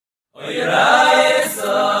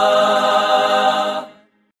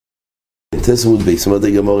תסמוד ביסמות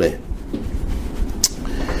הגמורה.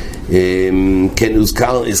 כן,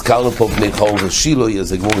 הזכרנו פה בני חור ושילוי,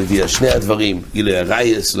 אז הגמור הביאה שני הדברים, אילו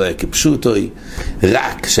הרייס לא היה כפשוטוי,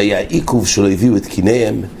 רק שהיה עיכוב שלא הביאו את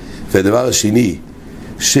קיניהם, והדבר השני,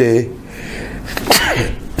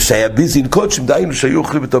 שהיה ביזין קודשם, דיינו שהיו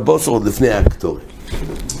אוכלים את הבוסר עוד לפני הקטורי.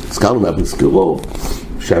 הזכרנו מהבזכרו,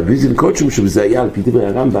 שהביזין קודשם, שזה היה על פי דברי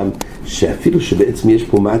הרמב"ם, שאפילו שבעצם יש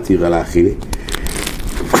פה מתיר על האכילה,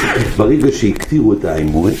 ברגע שהקטירו את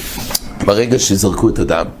האימורי, ברגע שזרקו את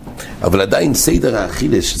הדם, אבל עדיין סדר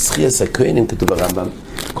האכילה של שחיית הכהנים, כתוב ברמב"ם,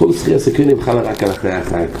 כל שחיית הכהנים חלה רק על אחרי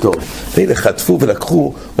הקטור. ואלה חטפו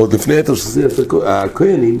ולקחו עוד לפני היתר של שחיית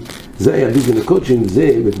הכהנים, זה היה ביזין הקודשים,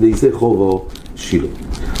 זה בפני זה חורו שילו.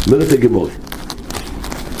 אומרת הגמורה,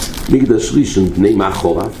 מקדש ראשון בני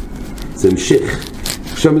מאחוריו, זה המשך.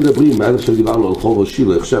 עכשיו מדברים, עד עכשיו דיברנו על חורו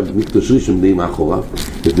שילו, עכשיו מקדש ראשון בני מאחוריו,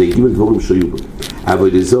 ובני ג' דבורים שהיו בו. אבל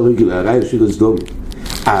לזור רגל הרעי שילו סדומי.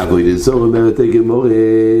 אבל לזור אומרת הגמורה,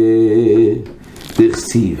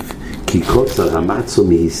 דכסיב, כי קוצר המצו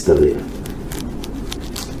מהסתרע.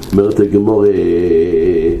 אומרת הגמורה,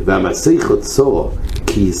 והמסך צורו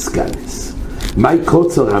כי יסקנס. מהי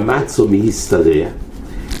קוצר המצו מהסתרע?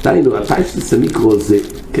 דיינו, הפשטס המיקרו זה,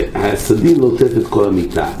 הסדין נוטף את כל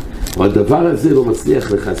המיטה, אבל הדבר הזה לא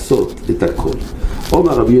מצליח לחסות את הכל.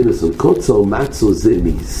 אומר רבי יונסון, קוצר מצו זה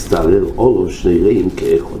מסתרר אולו שני רעים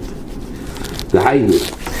כאחד. דהיינו,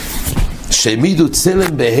 שהעמידו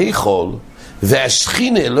צלם בהיכול,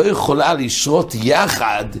 והשכינה לא יכולה לשרות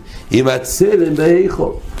יחד עם הצלם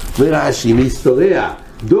בהיכול. ורש"י, מסתרע,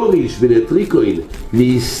 דוריש ונטריקוין,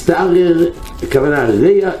 מסתרר, הכוונה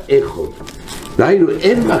ריע אחד. דהיינו,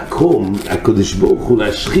 אין מקום, הקדוש ברוך הוא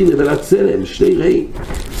להשכינה ולצלם, שני רעים.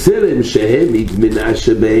 צלם שהעמיד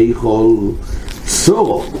מנשה בהיכול,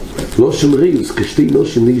 צורו, לא שמריוס, כשתי לא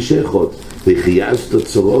שמליש אחד, וחייזת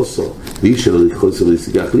צורוסו, ואיש שלא יחוץ ולא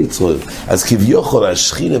יסיגח ליצרון. אז כביכול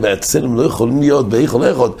השכינה והצלם לא יכולים להיות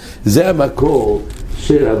בהיכול אחד, זה המקור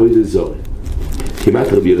של עבודת זרה. כמעט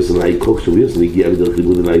רבי יוסף להיקרו, כשרבי יוסף הגיע בדרך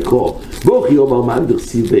לימוד להיקרו, בוך יאמר מנדר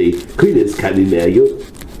סיבי, כהנס קני מהיום.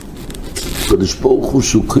 הקדוש ברוך הוא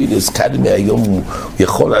שהוא כהנס קני מהיום, הוא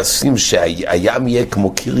יכול לשים שהים יהיה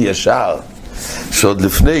כמו קיר ישר, שעוד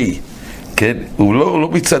לפני, כן, הוא לא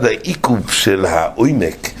מצד העיכוב של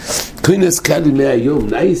העומק. כהנס קני מהיום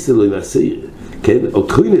נייס אלו עם הסר, כן, או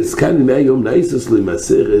כהנס קני מהיום נייס אלו עם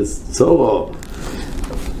הסר, צורו.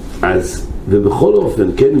 אז, ובכל אופן,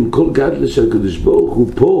 כן, עם כל גדלה של הקדוש ברוך הוא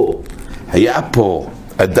פה, היה פה,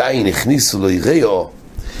 עדיין הכניסו לו יראו,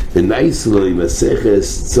 ונייס אלו עם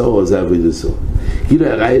הסכס, צורו, זה עבוד זו.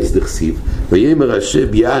 הנה הרייס דכסיב, ויאמר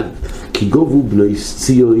השם יד, כי גובו בנויס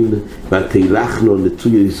ציון, ותלכנו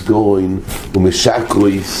נטויס גורוין,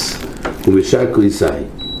 ומשקרויס אין.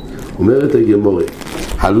 אומרת הגמורה,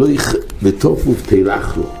 הלוך ותופו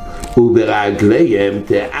תלכנו, וברגליהם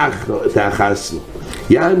תאחסנו.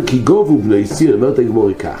 יען כי גובו בנויס ציון, אומרת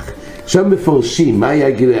הגמורה כך. שם מפרשים, מה היה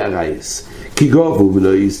גילי הרייס? כי גובו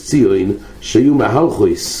בנויס ציון, שהיו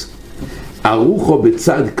מהלכויס, ארוחו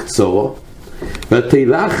בצד קצורו,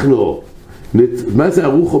 ותלכנו, מה זה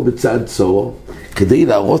ארוחו בצד צורו? כדי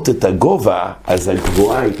להראות את הגובה, אז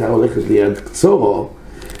הגבוהה הייתה הולכת ליד קצורו,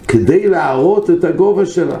 כדי להראות את הגובה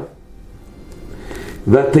שלה.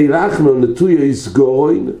 ותלכנו נטויס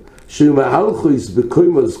גורוין, שמהלכויס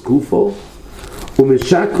בקוימוס גופו,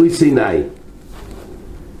 ומשקרויס עיניים.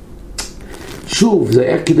 שוב, זה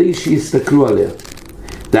היה כדי שיסתכלו עליה.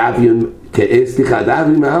 דאבי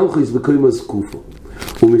מהלכויס בקוימוס גופו.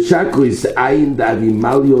 ומשקרויס עין דאבי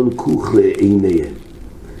מליון כוך לעיניהם.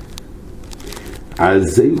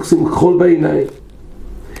 אז זה יוקסים חול בעיניים.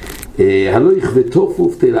 הלוך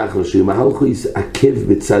ותופוף תלכנו, שמהלכויס עקב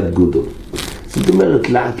בצד גודו. זאת אומרת,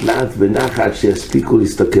 לאט לאט ונחת שיספיקו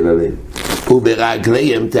להסתכל עליהם.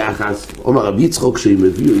 וברגליהם תאחס. אומר רבי יצחוק שהם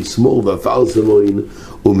הביאו יסמור ואפר סמוין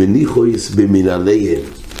ומניחו יש במנהליהם.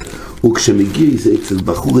 וכשמגיע זה אצל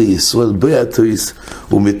בחורי ישראל ביאטויס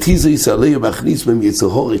ומתיזו ישראלי ומכניס מהם יצל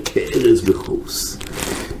הורק כארז בחוס.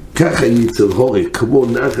 ככה יצל הורק כמו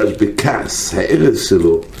נחש בכס, הארז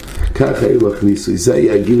שלו, ככה הם מכניסו. זה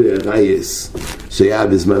היה גיל הרייס שהיה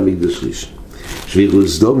בזמן מקדש ראשון. שבירו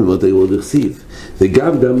סדום למרות היו עוד הכסיב.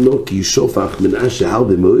 וגם דמנו כי שופך מנשה הר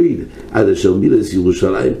במועיד עד אשר מילס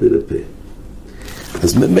ירושלים פה לפה.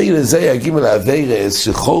 אז ממילא זה היה גימל האווירס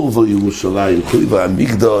שחורבו ירושלים, חויבו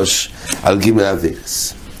המקדוש על גימל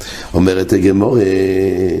האווירס. אומרת הגמורה,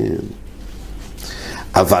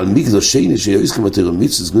 אבל מקדוש שני שיועסקם התורה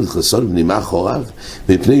מצווה גמול חסון בני מאחוריו,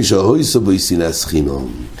 מפני שהויסו בו שנאת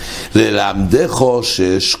חינום. ללמדך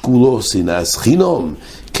ששקולו שנאת חינום,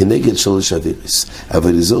 כנגד שלוש עבירות,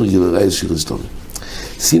 אבל אזור גילוי של סדום.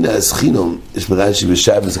 סינס חינום, יש ברש"י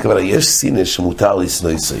בשבת, הכוונה, יש סינס שמותר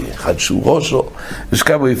לשנוא ישראל, אחד שהוא ראשו, יש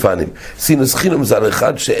כמה אופנים. סינס חינום זה על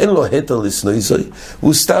אחד שאין לו היתר לשנוא ישראל,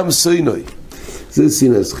 הוא סתם סוינוי. זה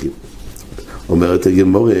סינס חינום. אומרת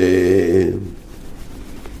הגמרא,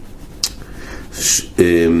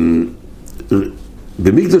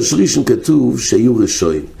 במקדש ראשון כתוב שהיו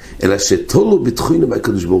רשעים, אלא שתולו בתחונו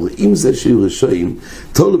מהקדוש ברוך הוא. אם זה שהיו רשעים,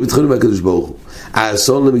 תולו בתחונו מהקדוש ברוך הוא.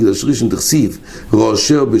 האסון למקדש ראשון תכסיב,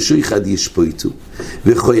 ראשו בשויחד ישפוטו,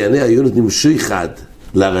 וכוייניה היו נותנים שויחד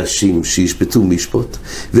לראשים שישפטו משפט,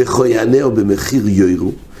 וכוייניה במחיר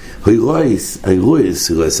יוירו, הירויס,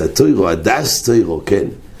 התוירו, הדס תוירו, כן?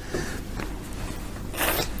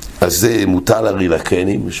 אז זה מוטל הרי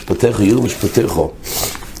לכהנים, משפטך יוירו משפטךו.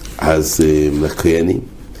 אז לכהנים,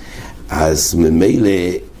 אז ממילא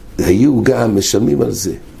היו גם משלמים על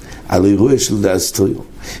זה, על אירוע של דס תוירו.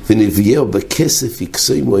 ונביאו בכסף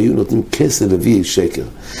יקסוימו, היו נותנים כסף נביאי שקר.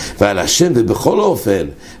 ועל השם, ובכל אופן,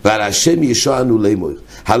 ועל השם ישוענו לאמור,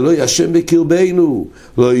 הלא השם בקרבנו,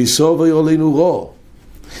 לא יסוב עלינו רוע.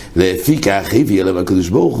 לפי כך הביא אליהם הקדוש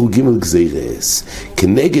ברוך הוא ג' גזירס,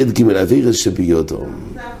 כנגד ג' עבירס שביודום.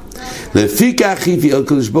 לפי כך הביא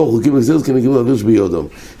הקדוש ברוך הוא ג' גזירס כנגד ג' עבירס שביודום.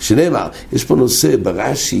 שנאמר, יש פה נושא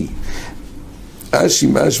ברש"י, רש"י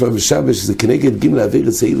משמע בשבת שזה כנגד ג'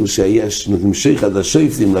 עבירס האלו שהיה נמשך עד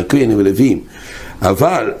השופטים לכהנים ולוויים,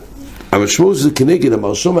 אבל המשמעות שזה כנגד,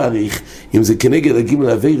 המרשום מעריך, אם זה כנגד הג'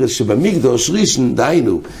 עבירס שבמקדש ראשון,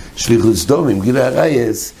 דהיינו שליחות סדום עם גילוי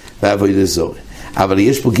עריות ועבודת זרה. אבל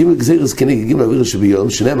יש פה ג' גזירס כנגד ג' עבירס שביום,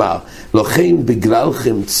 שנאמר, לכן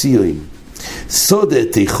בגללכם ציון סודה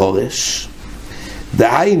תחורש,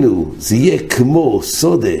 דהיינו זה יהיה כמו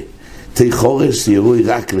סודה תחורש, זה ירוי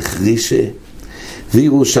רק לחרישה,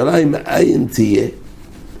 וירושלים אין תהיה,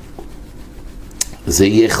 זה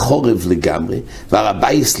יהיה חורב לגמרי,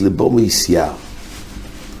 והרבייס לבום יסייר.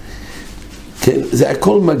 כן, זה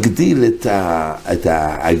הכל מגדיל את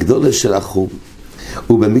הגדולה של החום.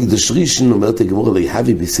 ובמקדש ראשון אומרת הגמרא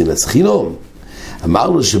להבי בסינס חינום.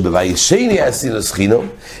 אמרנו שבבית שני היה סינס חינום,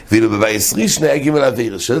 ואילו בבית ראשון היה ג'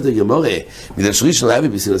 עבירס. שואלת הגמרא, מקדש ראשון להבי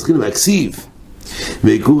בסינס חינום, הכסיב.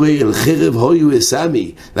 וקוראי אל חרב הויו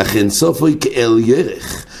אסמי, לכן סופוי כאל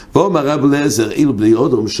ירך. ואומר רב אליעזר, אילו בני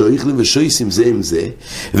אדם שויכלים ושויסים זה עם זה,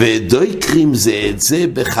 ודויקרים זה את זה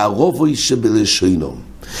בחרובוי שבלשונם.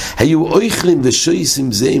 היו אויכלים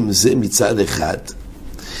ושויסים זה עם זה מצד אחד,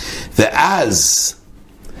 ואז,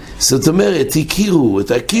 זאת אומרת, הכירו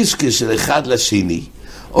את הקשקש של אחד לשני,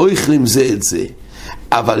 אויכלים זה את זה,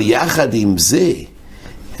 אבל יחד עם זה,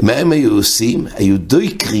 מה הם היו עושים? היו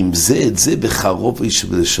דויקרים זה את זה בחרוב איש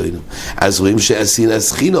בלשונם. אז רואים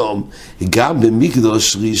שהסינס חינום גם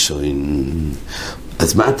במקדש ראשון.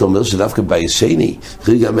 אז מה אתה אומר שדווקא בית שני?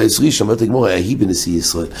 גם בית ראשון, אומרת הגמרא, היה בנשיא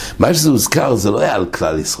ישראל. מה שזה הוזכר זה לא היה על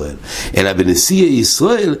כלל ישראל, אלא בנשיא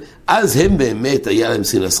ישראל, אז הם באמת היה להם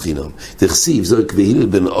סינס חינום. תכסיב זועק והילל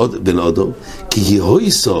בן אודום, כי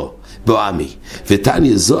יהויסו בעמי,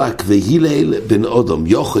 ותניה זועק והילל בן אודום,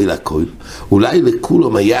 יוכל הכל. אולי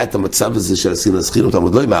לכולם היה את המצב הזה של הסינס חינום, אתה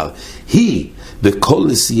עוד לא אמר, היא בכל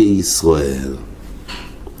נשיאי ישראל.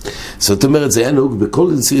 זאת אומרת, זה היה נהוג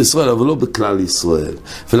בכל נשיאי ישראל, אבל לא בכלל ישראל.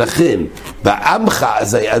 ולכן, בעמך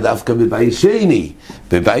זה היה דווקא בבית שני,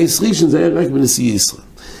 בבית ראשון זה היה רק בנשיאי ישראל.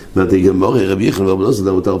 ואתה גם מורי רבי יחנן ורבי אלעזר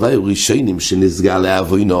דמות הרבה ראשונים שנסגר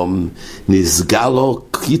לאבוינם, נסגר לו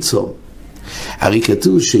קיצום. הרי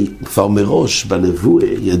כתוב שכבר מראש בנבואה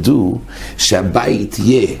ידעו שהבית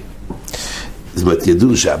יהיה, זאת אומרת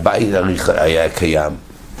ידעו שהבית היה קיים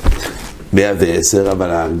 110, אבל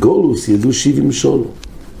הגולוס ידעו 70 שונו.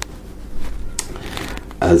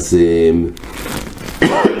 אז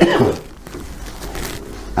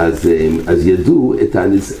ידעו את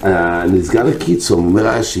הנסגר הקיצום, אומר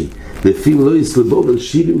רש"י, לפי לא יסלבו בל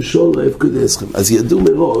 70 שול רעב קודסכם. אז ידעו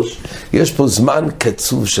מראש, יש פה זמן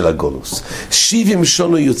קצוב של הגולוס. 70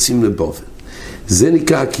 שונו יוצאים לבובל. זה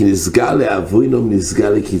נקרא כי נסגר לאבוינום,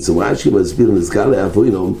 נסגר לקיצום. רש"י מסביר, נסגר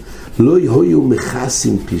לאבוינום, לא יהיו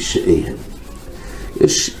מכסים פשעיהם.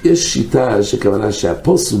 יש שיטה שכוונה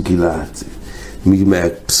שהפוסוק גילה את זה.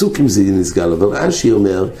 מהפסוקים זה נסגר, אבל רש"י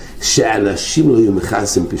אומר שאנשים לא יהיו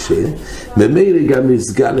מכסים פשעיהם, ממילא גם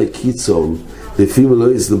נסגר לקיצום, לפי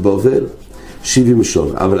לא יסלבובל 70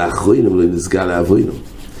 שון, אבל האחרונים לא נסגר לאבוינום.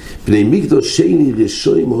 בני מקדש שני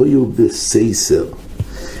ראשונים היו בסייסר,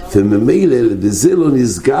 וממילא בזה לא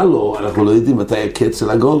נסגר לו, אנחנו לא יודעים מתי הקץ של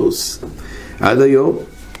הגולוס. עד היום,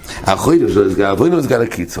 האחרונים שלא נסגר, אבוינום נסגר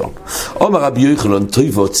לקיצום. אומר רבי יוחנן,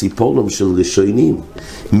 טויבו ציפורנם של ראשונים,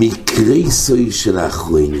 מקרי סוי של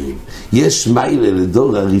האחרונים. יש מיילה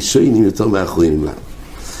לדור הראשונים יותר מהאחרונים לה.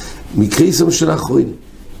 מקריסם של האחרונים.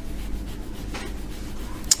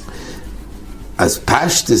 אז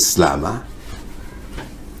פשטס למה?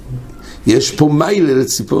 יש פה מיילה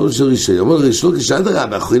לציפורן של רישי. אומר ריש לוקיש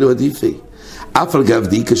אדרבה, האחרונים עדיפי. אף על גב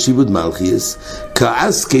די כשיבוד מלכיס,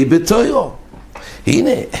 כאסקי בתוירו. הנה,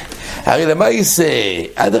 הרי למה יעשה?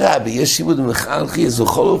 אדרבה, יש שיבוד מלכיס,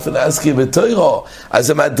 וכל אופן אסקי בתוירו. אז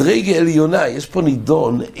המדרגה עליונה, יש פה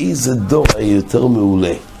נידון, איזה דור היותר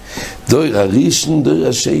מעולה. דור הראשון, דור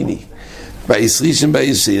השני. בייס ראשון,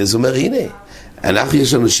 בייס שני. אז הוא אומר, הנה, אנחנו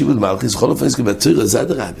יש לנו שיבוד מלכיס, וכל אופן אסקי בתוירו, זה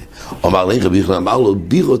אדרבה. אומר לי רבי יוחנן, אמר לו,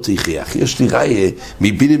 בירו תיכיח, יש לי ראיה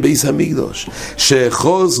מבינים בייס המקדוש,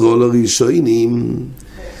 שחוזרו לראשונים,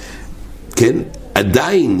 כן,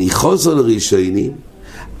 עדיין יחוזרו לראשונים,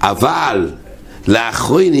 אבל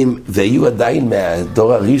לאחרונים, והיו עדיין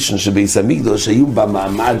מהדור הראשון של בייס המקדוש, היו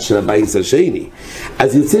במעמד של הבייס השני.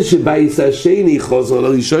 אז יוצא שבייס השני יחוזרו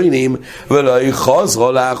לראשונים, ולא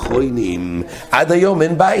יחוזרו לאחרונים. עד היום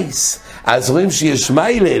אין בייס. אז רואים שיש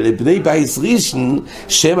מיילה לבני בייס ראשון,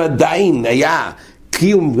 שהם עדיין היה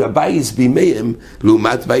קיום הבייס בימיהם,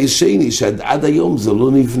 לעומת בייס שני, שעד היום זה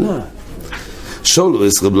לא נבנה. שואלו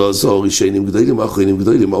את רב אלעזר, ראשונים גדולים, אחרונים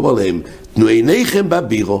גדולים, אמר להם, תנו עיניכם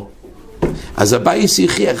בבירו. אז הבייס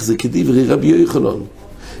יכיח, זה כדברי רבי יוחנן.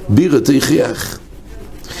 בירו תכיח.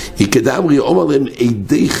 יקדמרי, אומר להם,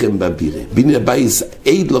 עידיכם בבירה. ביני הבייס,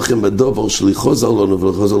 עיד לכם בדובר של חוזר לנו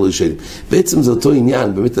ולחוזר לראשונים. בעצם זה אותו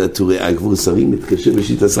עניין, באמת התורה, הגבור שרים מתקשר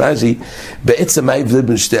בשיטת רש"י, בעצם מה ההבדל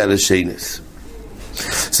בין שתי הלשונס?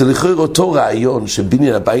 זה לכאורה אותו רעיון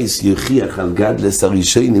שביני הבייס יכיח על גדלס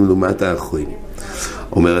הראשונים לעומת האחרונים.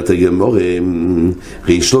 אומרת הגמרא,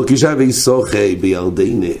 ריש לוקיש ויסוחי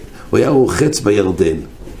בירדן, הוא היה רוחץ בירדן.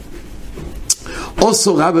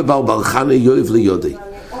 עשו רבי בר חנא יואב ליודי.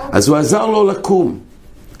 אז הוא עזר לו לקום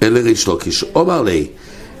אל ריש לוקיש. אומר לי,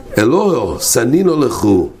 אלוהו, סנינו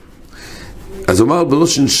לכו. אז הוא אמר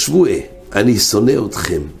בלושן שבועה, אני שונא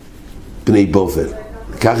אתכם, בני בובל.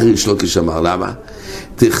 כך ריש לוקיש אמר, למה?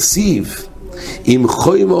 תכסיב, אם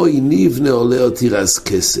חוימו נבנה עולה או תירס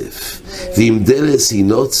כסף, ואם דלס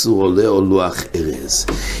ינוצו עולה או לוח ארז.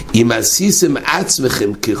 אם עשיסם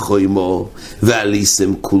עצמכם כחוימו,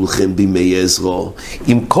 ועליסם כולכם בימי עזרו,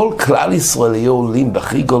 אם כל כלל ישראל היו עולים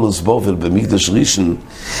בכי גולוס בובל במקדש ראשון,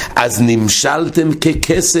 אז נמשלתם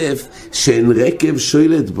ככסף שאין רכב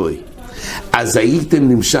שולט בוי. אז הייתם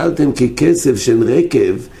נמשלתם ככסף שאין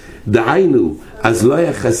רכב, דהיינו, אז לא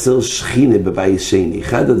היה חסר שכינה בבית שני.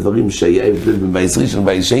 אחד הדברים שהיה הבדל בבית ראשון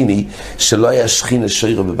ובבית שני, שלא היה שכינה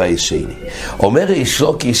שוירה בבית שני. אומר ריש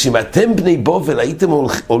לוקיש, אם אתם בני בובל הייתם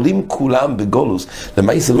עולים כולם בגולוס,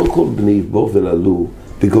 למעשה לא כל בני בובל עלו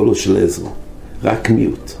בגולוס של עזרו, רק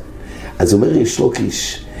מיעוט. אז אומר ריש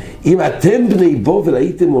לוקיש, אם אתם בני בובל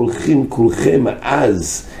הייתם הולכים כולכם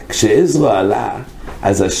אז, כשעזרו עלה,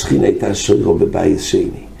 אז השכינה הייתה שוירה בבית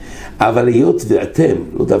שני. אבל היות ואתם,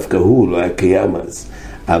 לא דווקא הוא, לא היה קיים אז,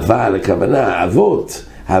 אבל הכוונה, אבות,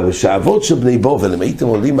 שהאבות של בני בובל, אם הייתם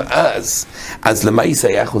עולים אז למעשה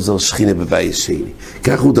היה חוזר שכינה בבית שני.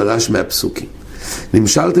 כך הוא דרש מהפסוקים.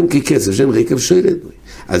 נמשלתם ככסף שאין רכב שולט בו.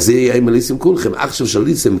 אז זה יהיה אם עליסם כולכם, עכשיו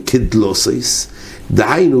שליסם כדלוסייס,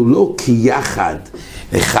 דהיינו לא כיחד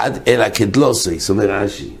אחד, אלא כדלוסייס, אומר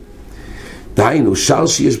רש"י. דהיינו, שער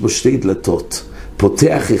שיש בו שתי דלתות,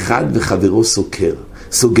 פותח אחד וחברו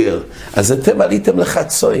סוגר. אז אתם עליתם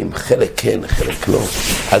לחצויים, חלק כן, חלק לא.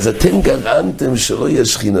 אז אתם גרמתם שלא יהיה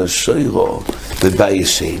שכינה שוירו בבית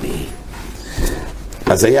שני.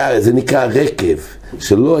 אז היה, זה נקרא רכב,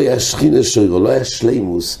 שלא היה שכינה שוירו, לא היה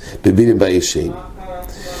שלימוס בבית שני.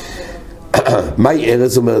 מהי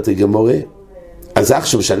ארץ, אומרת הגמרא? אז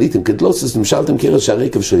עכשיו שעליתם כדלוסס, נמשלתם כארץ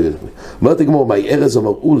שהרכב שולט. אומרת הגמרא, מהי ארץ,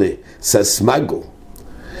 אומר אולה, ססמגו.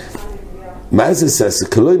 מה זה סס?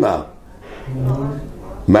 כלומר,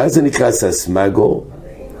 מה זה נקרא ססמגו?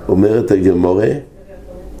 אומרת הגמרא,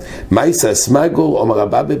 מהי ססמגו? אומר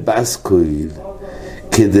רבה בבסקויל,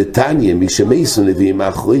 כדתניה, משמייסו נביאים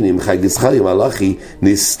האחרונים, חג זכריה מלאכי,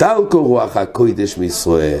 נסתלקו רוח הקודש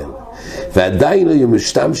מישראל, ועדיין לא היו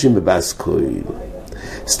משתמשים בבסקויל.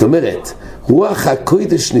 זאת אומרת, רוח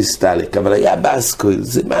הקודש נסתלק, אבל היה בסקויל,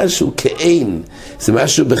 זה משהו כאין, זה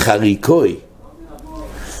משהו בחריקוי.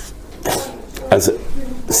 אז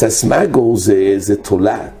ססמגו זה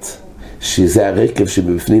תולעת, שזה הרכב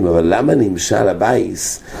שבפנים, אבל למה נמשל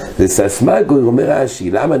הבייס? לססמגו, אומר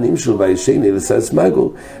רש"י, למה נמשל ביישני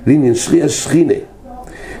לססמגו? לעניין שרי השכינה.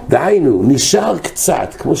 דהיינו, נשאר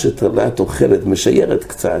קצת, כמו שתולעת אוכלת, משיירת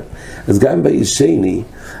קצת, אז גם ביישני,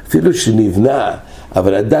 אפילו שנבנה,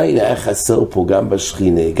 אבל עדיין היה חסר פה גם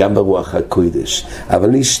בשכינה, גם ברוח הקודש, אבל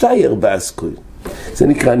נשתייר באסקוי. זה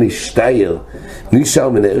נקרא נשתייר, נשאר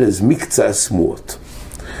מן הארז מקצה השמועות.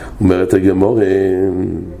 אומרת הגמורה,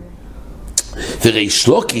 וריש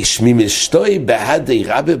לוקיש ממשתוי בהדי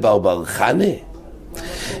רבי בר חנה.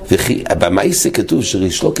 במייסה כתוב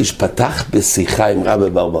שריש לוקיש פתח בשיחה עם רבי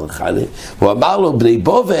בר חנה, הוא אמר לו, בני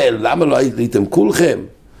בובל, למה לא הייתם כולכם?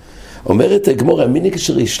 אומרת הגמורה, המנהג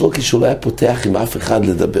של ריש לוקיש הוא לא היה פותח עם אף אחד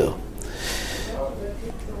לדבר.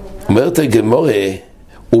 אומרת הגמורה,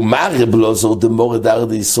 ומה רב לוזור דמורד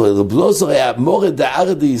ארדי ישראל? רב לוזור היה מורד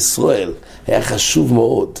ארדי ישראל, היה חשוב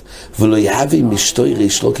מאוד, ולא יהבי משתוי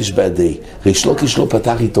ריש לוקיש בעדי. ריש לוקיש לא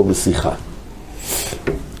פתח איתו בשיחה.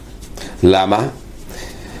 למה?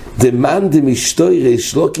 דמן דמשתוי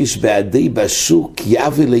ריש לוקיש בעדי בשוק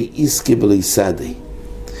יהבי לי עסקי בלי סדי.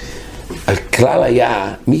 הכלל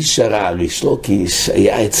היה, מי שראה ריש לוקיש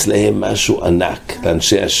היה אצלהם משהו ענק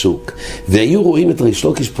לאנשי השוק, והיו רואים את ריש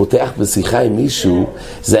לוקיש פותח בשיחה עם מישהו,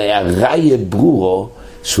 זה היה ראיה ברורו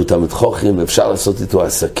שהוא תלמיד חוכם ואפשר לעשות איתו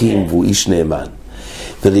עסקים והוא איש נאמן.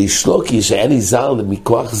 וריש לוקיש היה נזהר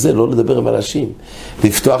מכוח זה לא לדבר עם אנשים,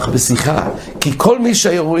 לפתוח בשיחה, כי כל מי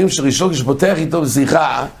שהיו רואים שריש לוקיש פותח איתו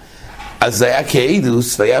בשיחה, אז זה היה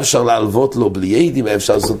כעידוס והיה אפשר להלוות לו בלי עדים, היה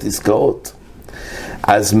אפשר לעשות עסקאות.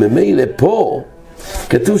 אז ממילא פה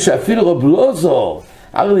כתוב שאפילו רב לוזור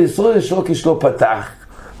ארדי ישראל ריש לוקיש לא פתח,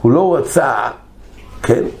 הוא לא רצה,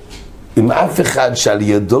 כן, עם אף אחד שעל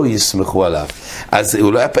ידו יסמכו עליו. אז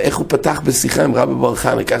הוא לא היה, איך הוא פתח בשיחה עם רבי בר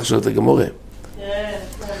חנה? כך שואלת הגמורה.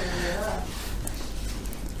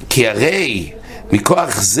 כי הרי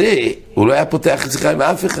מכוח זה הוא לא היה פותח בשיחה עם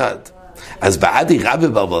אף אחד. אז בעדי רבי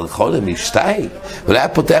בר חנה משתיים, הוא לא היה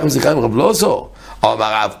פותח בשיחה עם רב לוזור. או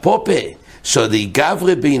אמר רב פופה, שעודי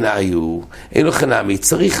גברי בעיניו, אין לו חנמי,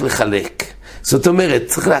 צריך לחלק. זאת אומרת,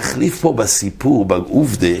 צריך להחליף פה בסיפור,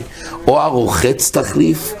 בעובדה, או הרוחץ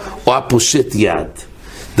תחליף, או הפושט יד.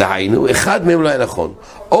 דהיינו, אחד מהם לא היה נכון.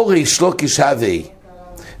 או ריש לוקיש הווי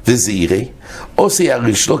וזעירי, או זה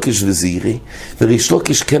ריש לוקיש וזעירי, וריש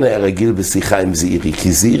לוקיש כן היה רגיל בשיחה עם זעירי,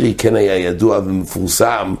 כי זעירי כן היה ידוע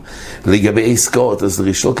ומפורסם לגבי עסקאות, אז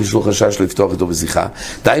ריש לוקיש לא חשש לפתוח איתו בשיחה.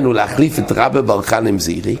 דהיינו, להחליף את רבי בר חנה עם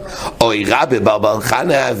זעירי, או רבי בר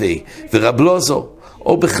חנה הווי ורב לוזור,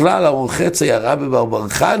 או בכלל הרוחץ היה רבי בר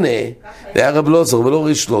חנה והיה רב לוזור ולא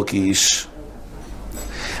ריש לוקיש.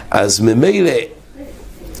 אז ממילא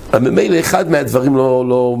אחד מהדברים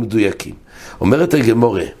לא מדויקים. אומרת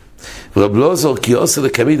הגמורה, רב לוזור כי עושה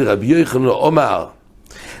לקמיד רבי יוחנן אומר,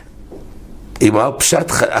 אמר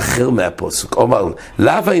פשט אחר מהפוסק, אומר,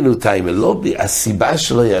 לאו היינו תיימה, לא הסיבה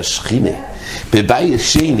שלו היא השכינה, בבית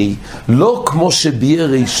שני, לא כמו שביאר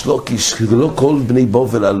ריש לוקיש, לא כל בני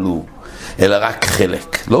בובל עלו, אלא רק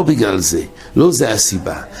חלק, לא בגלל זה, לא זה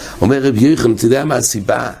הסיבה. אומר רבי יוחנן, אתה יודע מה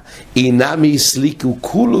הסיבה? אינם הסליקו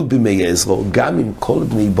כולו בימי עזרו, גם אם כל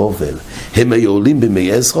בני בובל הם היו עולים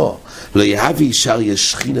בימי עזרו, לא יהבי ישר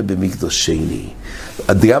ישכינה במקדוש שני.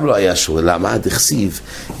 גם לא היה שואל, למה? דכסיב,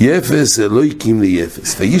 יפס אלוהיקים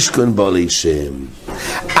ליפס, וישכון בו עלי שם.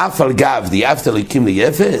 אף על גב, דיאבת אלוהיקים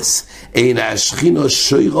ליפס, אין השכינו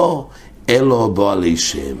שוירו, אלו בו עלי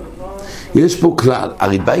שם. יש פה כלל,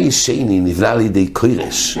 הריבי שני נבנה על ידי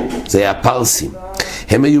קוירש, זה היה פרסים,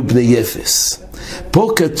 הם היו בני יפס.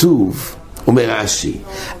 פה כתוב, אומר רש"י,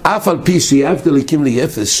 אף על פי שיאבת אלוהיקים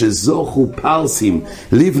ליפס, שזוכו פרסים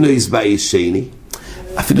לבנו יזבאי שני,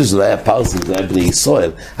 אפילו זה לא היה פרסים, זה היה בני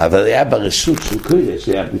ישראל, אבל היה ברשות של קוירש,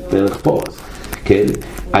 היה בפלח פורס, כן?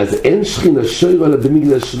 אז אין שכינה שוירו אלא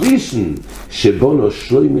במקדש ראשון, שבונו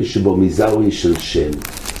שלוימי שבו מזרעי של שם.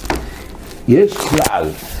 יש כלל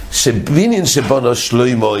שבינין שבונו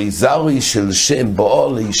שלוימו זרעי של שם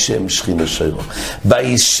בואו לשם שכינה שוירו.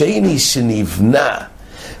 בישני שנבנה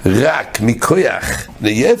רק מכוח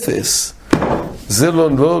ליפס, זה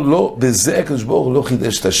לא, בזה הקדוש ברוך הוא לא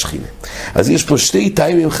חידש את השכינה. אז יש פה שתי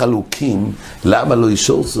טיימים חלוקים, למה לא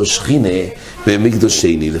ישור זו שכינה במקדוש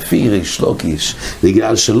שני, לפי ריש לוקיש,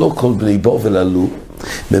 בגלל שלא כל בני בובל עלו,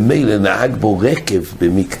 ממילא נהג בו רכב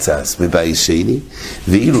במקצס בבית שני,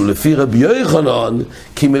 ואילו לפי רבי יוחנן,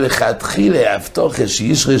 כי מלכתחילה הבטוחה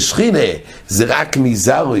שיש שכינה, זה רק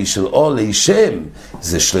מזרעי של עולי שם,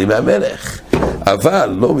 זה שלמה המלך,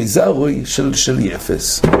 אבל לא מזרעי של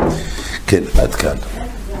יפס. כן, עד כאן.